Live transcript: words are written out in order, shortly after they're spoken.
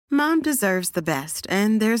Mom deserves the best,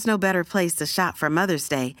 and there's no better place to shop for Mother's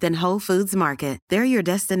Day than Whole Foods Market. They're your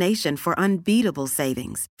destination for unbeatable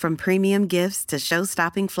savings, from premium gifts to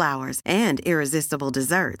show-stopping flowers and irresistible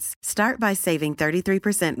desserts. Start by saving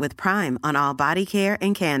 33% with Prime on all body care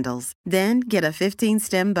and candles. Then get a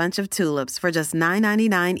 15-stem bunch of tulips for just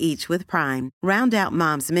 $9.99 each with Prime. Round out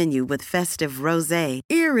Mom's menu with festive rosé,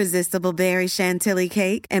 irresistible berry chantilly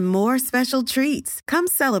cake, and more special treats. Come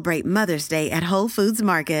celebrate Mother's Day at Whole Foods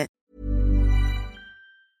Market.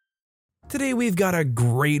 Today we've got a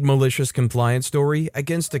great malicious compliance story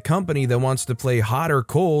against a company that wants to play hot or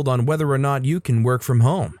cold on whether or not you can work from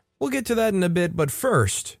home. We'll get to that in a bit, but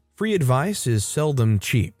first, free advice is seldom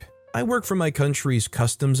cheap. I work for my country's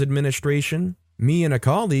customs administration. Me and a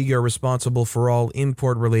colleague are responsible for all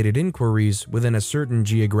import-related inquiries within a certain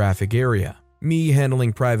geographic area. Me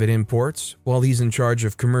handling private imports, while he's in charge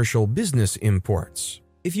of commercial business imports.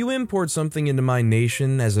 If you import something into my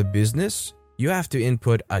nation as a business, you have to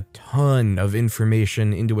input a ton of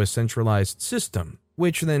information into a centralized system,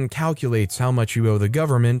 which then calculates how much you owe the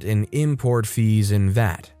government in import fees and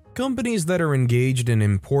VAT. Companies that are engaged in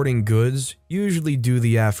importing goods usually do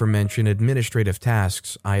the aforementioned administrative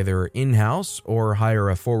tasks either in-house or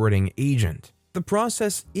hire a forwarding agent. The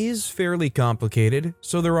process is fairly complicated,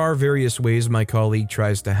 so there are various ways my colleague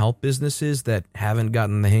tries to help businesses that haven't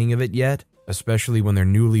gotten the hang of it yet, especially when they're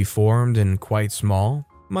newly formed and quite small.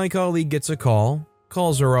 My colleague gets a call.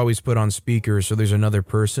 Calls are always put on speaker so there's another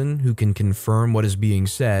person who can confirm what is being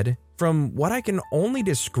said. From what I can only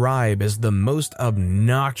describe as the most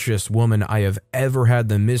obnoxious woman I have ever had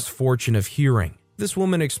the misfortune of hearing. This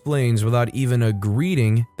woman explains without even a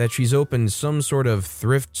greeting that she's opened some sort of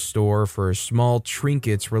thrift store for small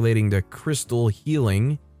trinkets relating to crystal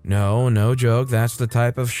healing. No joke, that's the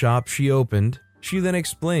type of shop she opened. She then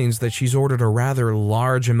explains that she's ordered a rather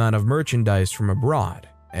large amount of merchandise from abroad,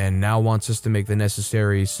 and now wants us to make the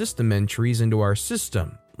necessary system entries into our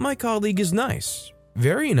system. My colleague is nice,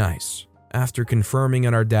 very nice. After confirming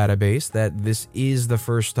in our database that this is the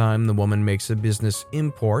first time the woman makes a business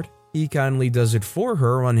import, he kindly does it for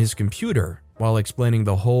her on his computer while explaining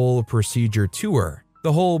the whole procedure to her.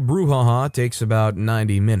 The whole brouhaha takes about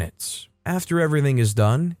 90 minutes. After everything is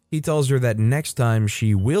done, he tells her that next time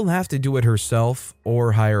she will have to do it herself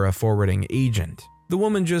or hire a forwarding agent. The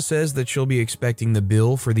woman just says that she'll be expecting the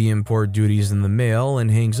bill for the import duties in the mail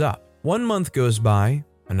and hangs up. 1 month goes by,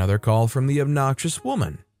 another call from the obnoxious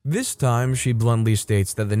woman. This time, she bluntly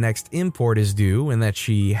states that the next import is due and that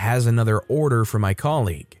she has another order for my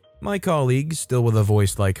colleague. My colleague, still with a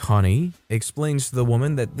voice like honey, explains to the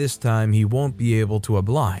woman that this time he won't be able to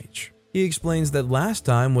oblige. He explains that last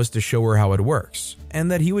time was to show her how it works,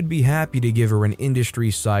 and that he would be happy to give her an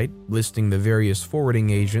industry site listing the various forwarding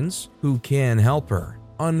agents who can help her.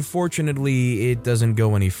 Unfortunately, it doesn't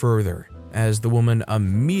go any further, as the woman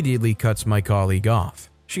immediately cuts my colleague off.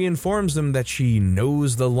 She informs him that she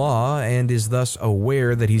knows the law and is thus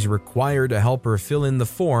aware that he's required to help her fill in the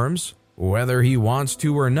forms, whether he wants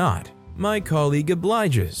to or not. My colleague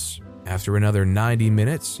obliges. After another 90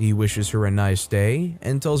 minutes, he wishes her a nice day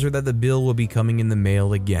and tells her that the bill will be coming in the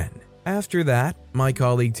mail again. After that, my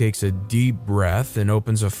colleague takes a deep breath and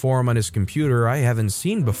opens a form on his computer I haven't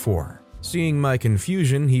seen before. Seeing my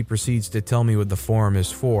confusion, he proceeds to tell me what the form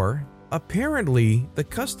is for. Apparently, the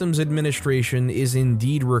Customs Administration is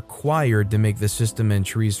indeed required to make the system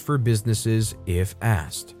entries for businesses if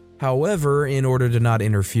asked. However, in order to not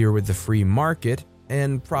interfere with the free market,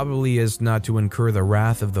 and probably as not to incur the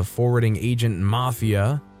wrath of the forwarding agent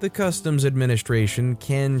mafia, the Customs Administration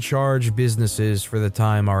can charge businesses for the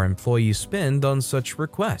time our employees spend on such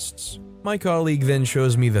requests. My colleague then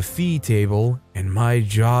shows me the fee table, and my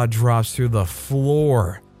jaw drops through the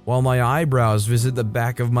floor, while my eyebrows visit the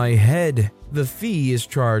back of my head. The fee is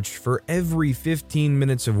charged for every 15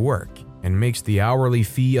 minutes of work, and makes the hourly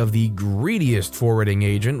fee of the greediest forwarding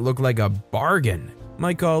agent look like a bargain.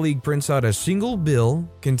 My colleague prints out a single bill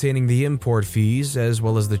containing the import fees as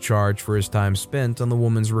well as the charge for his time spent on the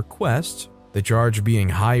woman's request, the charge being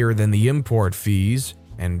higher than the import fees,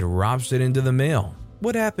 and drops it into the mail.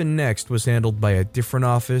 What happened next was handled by a different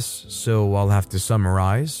office, so I'll have to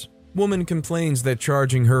summarize. Woman complains that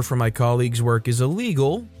charging her for my colleague's work is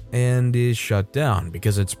illegal and is shut down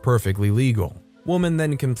because it's perfectly legal. Woman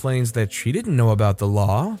then complains that she didn't know about the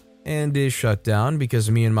law and is shut down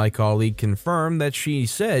because me and my colleague confirmed that she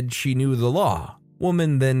said she knew the law.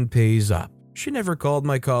 Woman then pays up. She never called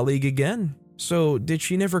my colleague again. So did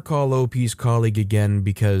she never call OP's colleague again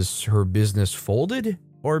because her business folded?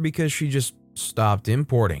 Or because she just stopped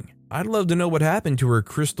importing? I'd love to know what happened to her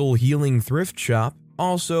crystal healing thrift shop.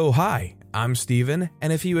 Also, hi, I'm Steven,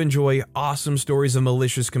 and if you enjoy awesome stories of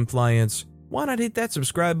malicious compliance, why not hit that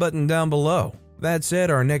subscribe button down below? That said,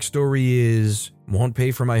 our next story is, won't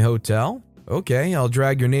pay for my hotel? Okay, I'll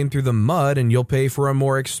drag your name through the mud and you'll pay for a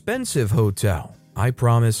more expensive hotel. I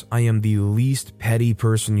promise I am the least petty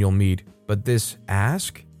person you'll meet, but this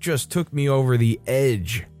ask just took me over the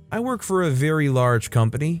edge. I work for a very large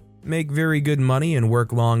company, make very good money and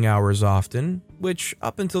work long hours often, which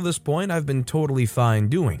up until this point I've been totally fine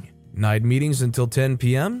doing. Night meetings until 10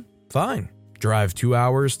 p.m.? Fine. Drive 2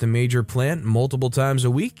 hours to major plant multiple times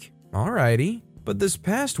a week? Alrighty. But this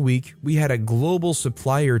past week, we had a global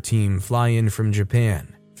supplier team fly in from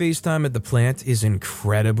Japan. FaceTime at the plant is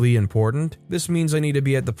incredibly important. This means I need to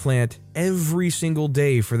be at the plant every single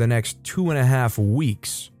day for the next 2.5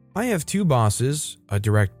 weeks. I have 2 bosses, a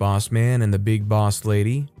direct boss man and the big boss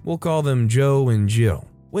lady. We'll call them Joe and Jill.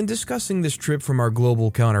 When discussing this trip from our global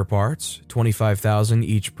counterparts, $25,000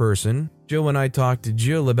 each person, Joe and I talked to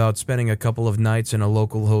Jill about spending a couple of nights in a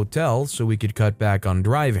local hotel so we could cut back on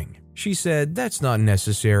driving. She said, "That's not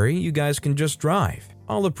necessary, you guys can just drive.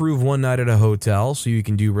 I'll approve one night at a hotel so you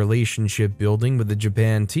can do relationship building with the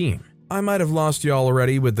Japan team." I might have lost y'all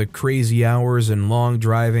already with the crazy hours and long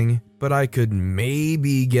driving, but I could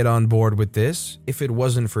maybe get on board with this if it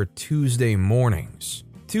wasn't for Tuesday mornings.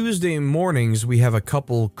 Tuesday mornings, we have a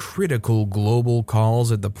couple critical global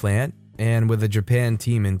calls at the plant, and with the Japan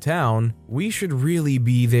team in town, we should really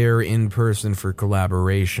be there in person for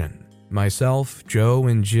collaboration. Myself, Joe,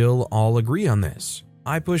 and Jill all agree on this.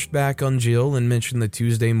 I pushed back on Jill and mentioned the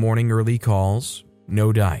Tuesday morning early calls.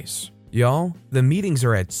 No dice. Y'all, the meetings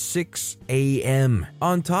are at 6 a.m.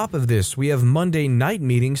 On top of this, we have Monday night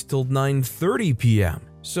meetings till 9:30 p.m.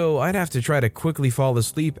 So I'd have to try to quickly fall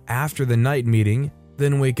asleep after the night meeting,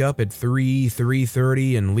 then wake up at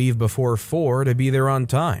 3:30 and leave before 4 to be there on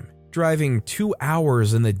time. Driving 2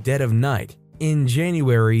 hours in the dead of night in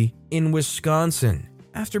January in Wisconsin.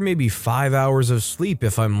 After maybe 5 hours of sleep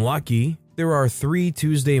if I'm lucky, there are 3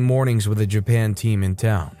 Tuesday mornings with the Japan team in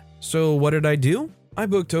town. So what did I do? I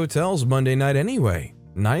booked hotels Monday night anyway.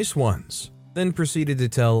 Nice ones. Then proceeded to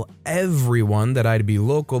tell everyone that I'd be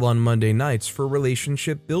local on Monday nights for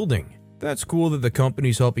relationship building. "That's cool that the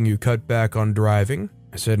company's helping you cut back on driving."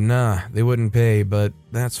 I said, "Nah, they wouldn't pay, but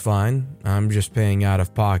that's fine. I'm just paying out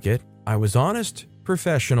of pocket." I was honest,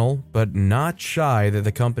 professional, but not shy that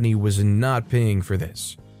the company was not paying for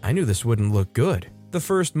this. I knew this wouldn't look good. The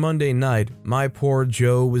first Monday night, my poor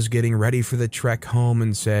Joe was getting ready for the trek home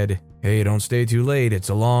and said, "Hey, don't stay too late, it's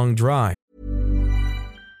a long drive."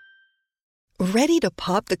 Ready to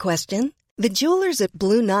pop the question? The jewelers at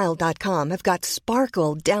BlueNile.com have got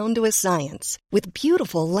sparkle down to a science with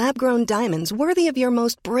beautiful lab-grown diamonds worthy of your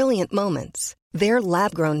most brilliant moments. Their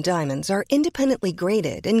lab-grown diamonds are independently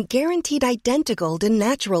graded and guaranteed identical to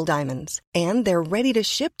natural diamonds, and they're ready to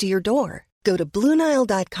ship to your door. Go to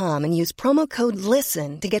BlueNile.com and use promo code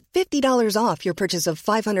LISTEN to get $50 off your purchase of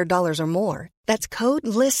 $500 or more. That's code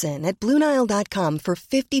LISTEN at BlueNile.com for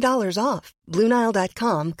 $50 off.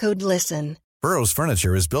 BlueNile.com, code LISTEN. Burrow's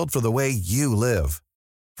furniture is built for the way you live.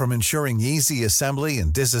 From ensuring easy assembly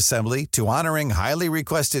and disassembly to honoring highly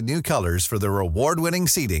requested new colors for their award-winning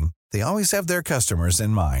seating, they always have their customers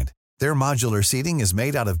in mind. Their modular seating is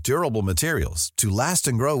made out of durable materials to last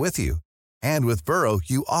and grow with you. And with Burrow,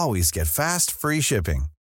 you always get fast, free shipping.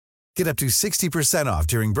 Get up to 60% off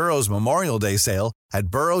during Burrow's Memorial Day sale at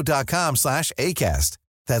burrow.com/ACAST.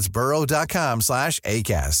 That's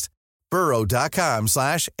burrow.com/ACAST.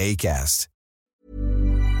 burrow.com/ACAST.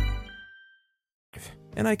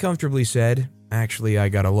 And I comfortably said, "Actually, I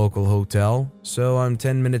got a local hotel, so I'm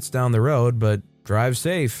 10 minutes down the road, but drive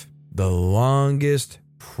safe." The longest,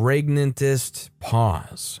 pregnantest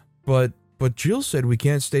pause. But Jill said we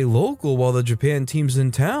can't stay local while the Japan team's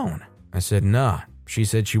in town. I said, "Nah." She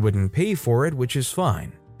said she wouldn't pay for it, which is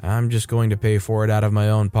fine. I'm just going to pay for it out of my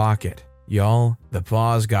own pocket. Y'all, the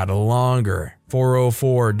pause got longer.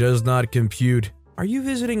 404 does not compute. "Are you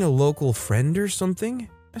visiting a local friend or something?"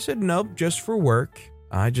 I said, "Nope, just for work.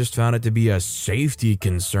 I just found it to be a safety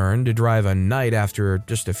concern to drive a night after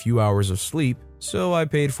just a few hours of sleep, so I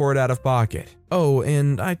paid for it out of pocket. Oh,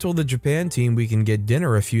 and I told the Japan team we can get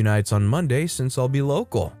dinner a few nights on Monday since I'll be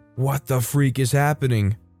local." What the freak is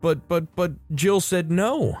happening? But Jill said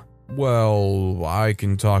no. Well, I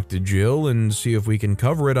can talk to Jill and see if we can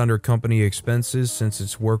cover it under company expenses since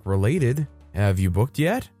it's work related. Have you booked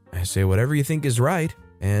yet? I say whatever you think is right.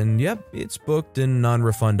 And yep, it's booked and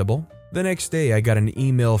non-refundable. The next day, I got an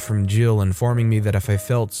email from Jill informing me that if I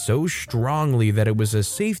felt so strongly that it was a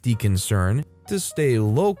safety concern to stay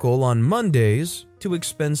local on Mondays, to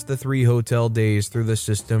expense the 3 hotel days through the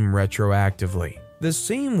system retroactively. the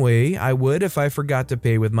same way I would if I forgot to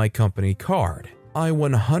pay with my company card. I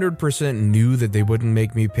 100% knew that they wouldn't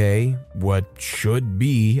make me pay what should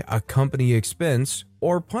be a company expense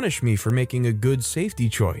or punish me for making a good safety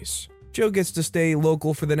choice. Joe gets to stay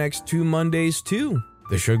local for the next 2 Mondays too.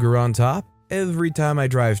 The sugar on top? Every time I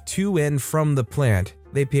drive to and from the plant,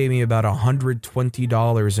 they pay me about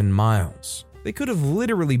 $120 in miles. They could have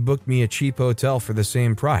literally booked me a cheap hotel for the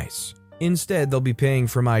same price. Instead, they'll be paying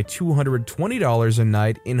for my $220 a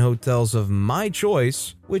night in hotels of my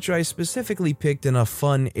choice, which I specifically picked in a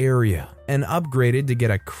fun area and upgraded to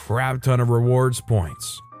get a crap ton of rewards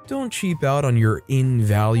points. Don't cheap out on your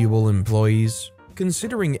invaluable employees.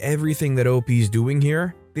 Considering everything that OP's doing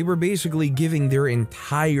here, they were basically giving their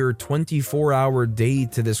entire 24-hour day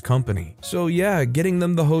to this company. So yeah, getting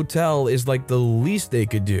them the hotel is like the least they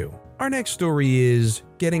could do. Our next story is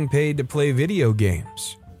getting paid to play video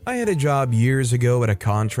games. I had a job years ago at a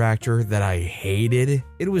contractor that I hated.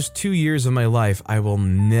 It was 2 years of my life I will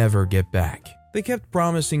never get back. They kept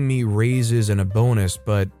promising me raises and a bonus,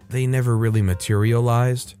 but they never really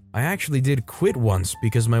materialized. I actually did quit once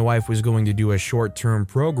because my wife was going to do a short-term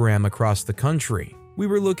program across the country. We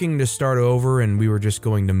were looking to start over and we were just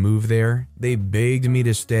going to move there. They begged me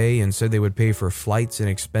to stay and said they would pay for flights and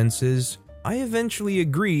expenses. I eventually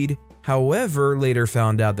agreed. However, later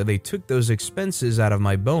found out that they took those expenses out of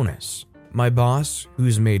my bonus. My boss,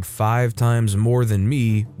 who's made 5 times more than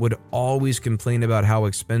me, would always complain about how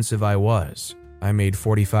expensive I was. I made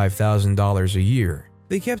 $45,000 a year.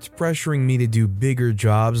 They kept pressuring me to do bigger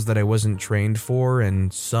jobs that I wasn't trained for,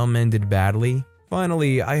 and some ended badly.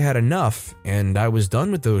 Finally, I had enough, and I was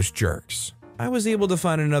done with those jerks. I was able to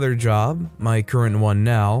find another job, my current one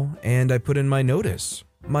now, and I put in my notice.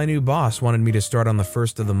 My new boss wanted me to start on the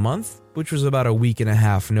 1st of the month, which was about a week and a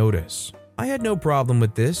half notice. I had no problem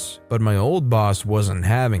with this, but my old boss wasn't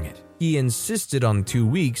having it. He insisted on 2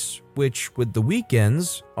 weeks, which with the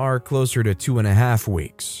weekends are closer to 2.5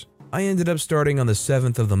 weeks. I ended up starting on the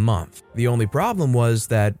 7th of the month. The only problem was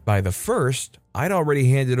that by the 1st, I'd already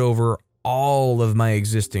handed over all of my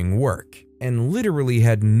existing work and literally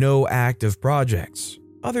had no active projects.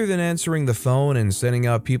 Other than answering the phone and sending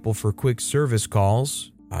out people for quick service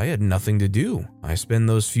calls, I had nothing to do. I spent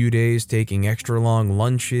those few days taking extra long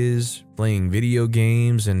lunches, playing video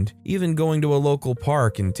games, and even going to a local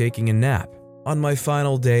park and taking a nap. On my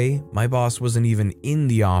final day, my boss wasn't even in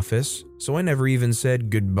the office, so I never even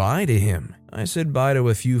said goodbye to him. I said bye to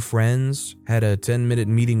a few friends, had a 10-minute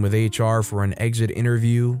meeting with HR for an exit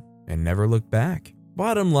interview, and never looked back.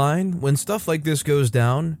 Bottom line, when stuff like this goes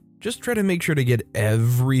down, just try to make sure to get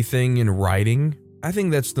everything in writing. I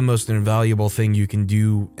think that's the most invaluable thing you can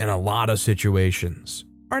do in a lot of situations.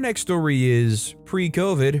 Our next story is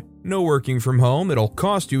pre-COVID, no working from home, it'll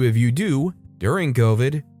cost you if you do. During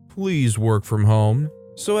COVID, please work from home.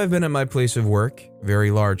 So I've been at my place of work,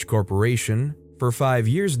 very large corporation, for 5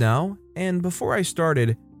 years now, and before I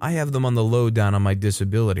started, I have them on the lowdown on my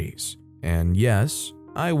disabilities. And yes,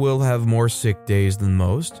 I will have more sick days than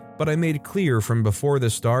most, but I made clear from before the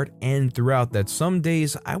start and throughout that some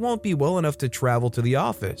days I won't be well enough to travel to the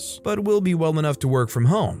office, but will be well enough to work from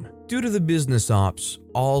home. Due to the business ops,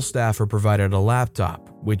 all staff are provided a laptop,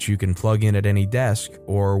 which you can plug in at any desk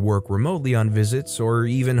or work remotely on visits or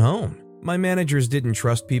even home. My managers didn't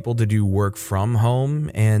trust people to do work from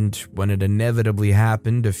home, and when it inevitably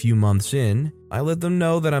happened a few months in, I let them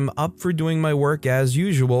know that I'm up for doing my work as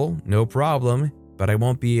usual, no problem, but I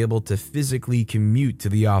won't be able to physically commute to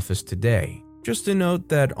the office today. Just to note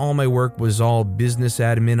that all my work was all business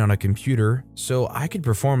admin on a computer, so I could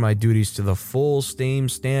perform my duties to the full same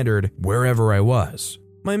standard wherever I was.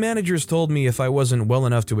 My managers told me if I wasn't well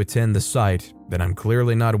enough to attend the site, then I'm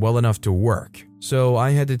clearly not well enough to work. So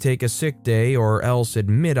I had to take a sick day or else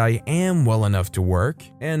admit I am well enough to work,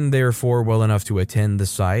 and therefore well enough to attend the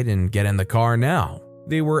site and get in the car now.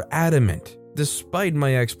 They were adamant, despite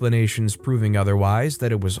my explanations proving otherwise,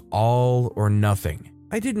 that it was all or nothing.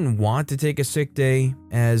 I didn't want to take a sick day,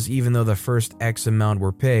 as even though the first X amount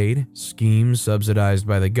were paid, scheme subsidized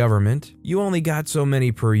by the government, you only got so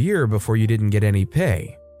many per year before you didn't get any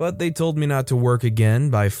pay. But they told me not to work again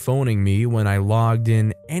by phoning me when I logged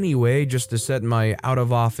in anyway, just to set my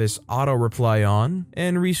out-of-office auto-reply on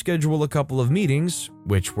and reschedule a couple of meetings,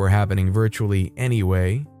 which were happening virtually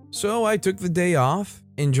anyway. So I took the day off,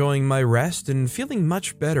 enjoying my rest and feeling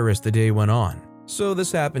much better as the day went on. So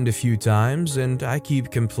this happened a few times, and I keep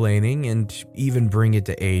complaining and even bring it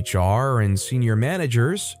to HR and senior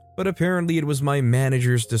managers, but apparently it was my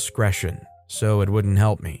manager's discretion, so it wouldn't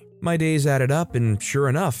help me. My days added up, and sure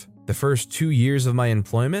enough, the first 2 years of my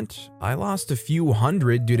employment, I lost a few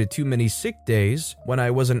hundred due to too many sick days when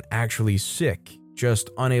I wasn't actually sick,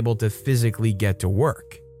 just unable to physically get to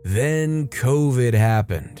work. Then COVID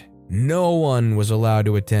happened. No one was allowed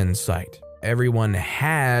to attend site. Everyone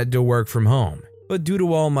had to work from home. But due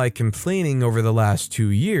to all my complaining over the last 2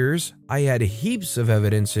 years, I had heaps of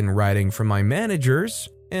evidence in writing from my managers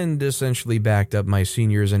and essentially backed up my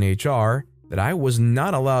seniors in HR that I was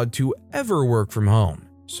not allowed to ever work from home.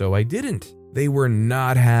 So I didn't. They were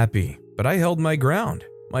not happy, but I held my ground.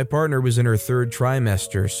 My partner was in her 3rd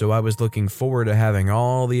trimester, so I was looking forward to having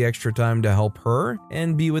all the extra time to help her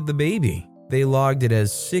and be with the baby. They logged it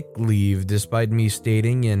as sick leave despite me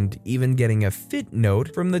stating and even getting a fit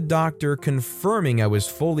note from the doctor confirming I was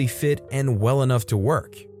fully fit and well enough to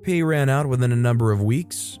work. Pay ran out within a number of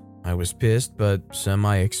weeks. I was pissed, but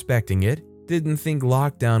semi-expecting it. Didn't think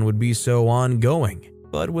lockdown would be so ongoing.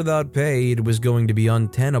 But without pay, it was going to be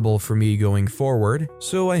untenable for me going forward,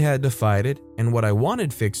 so I had to fight it, and what I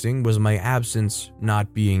wanted fixing was my absence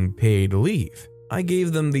not being paid leave. I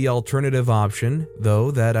gave them the alternative option,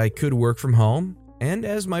 though, that I could work from home, and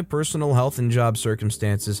as my personal health and job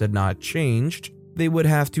circumstances had not changed, they would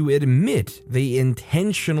have to admit they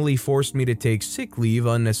intentionally forced me to take sick leave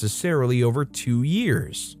unnecessarily over 2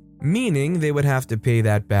 years, meaning they would have to pay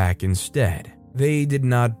that back instead. They did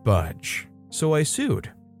not budge, so I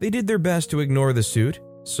sued. They did their best to ignore the suit,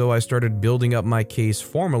 so I started building up my case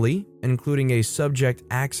formally, including a subject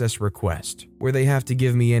access request, where they have to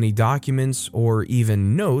give me any documents or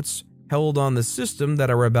even notes held on the system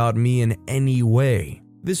that are about me in any way.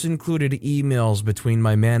 This included emails between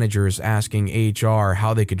my managers asking HR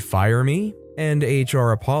how they could fire me, and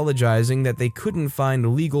HR apologizing that they couldn't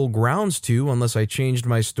find legal grounds to unless I changed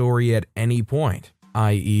my story at any point.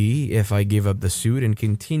 I.e., if I gave up the suit and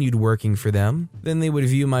continued working for them, then they would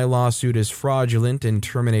view my lawsuit as fraudulent and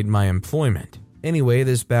terminate my employment. Anyway,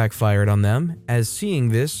 this backfired on them, as seeing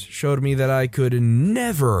this showed me that I could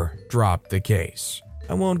never drop the case.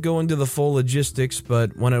 I won't go into the full logistics,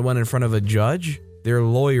 but when it went in front of a judge, their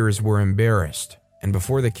lawyers were embarrassed. And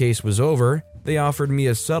before the case was over, they offered me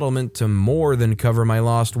a settlement to more than cover my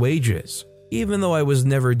lost wages. Even though I was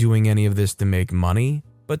never doing any of this to make money,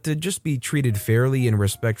 but to just be treated fairly and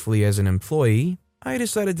respectfully as an employee, I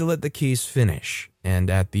decided to let the case finish. And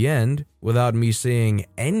at the end, without me saying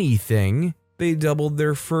anything, they doubled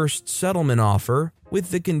their first settlement offer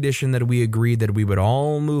with the condition that we agreed that we would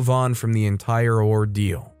all move on from the entire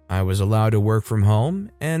ordeal. I was allowed to work from home,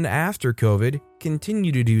 and after COVID,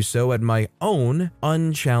 continue to do so at my own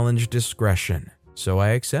unchallenged discretion. So I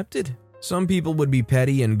accepted. Some people would be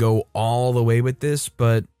petty and go all the way with this,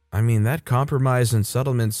 but that compromise and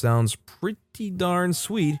settlement sounds pretty darn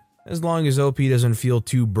sweet, as long as OP doesn't feel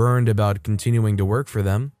too burned about continuing to work for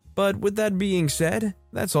them. But with that being said,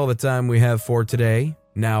 that's all the time we have for today.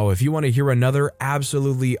 Now, if you want to hear another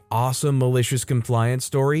absolutely awesome malicious compliance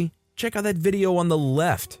story, check out that video on the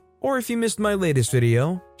left. Or if you missed my latest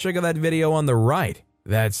video, check out that video on the right.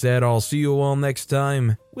 That said, I'll see you all next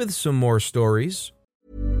time with some more stories.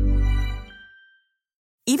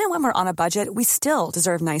 Even when we're on a budget, we still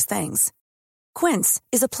deserve nice things. Quince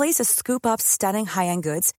is a place to scoop up stunning high-end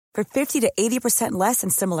goods for 50 to 80% less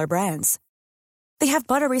than similar brands. They have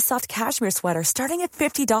buttery soft cashmere sweaters starting at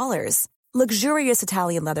 $50, luxurious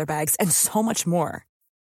Italian leather bags, and so much more.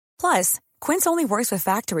 Plus, Quince only works with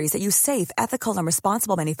factories that use safe, ethical, and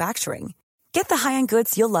responsible manufacturing. Get the high-end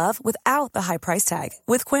goods you'll love without the high price tag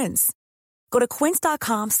with Quince. Go to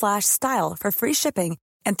quince.com/style for free shipping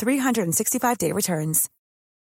and 365-day returns.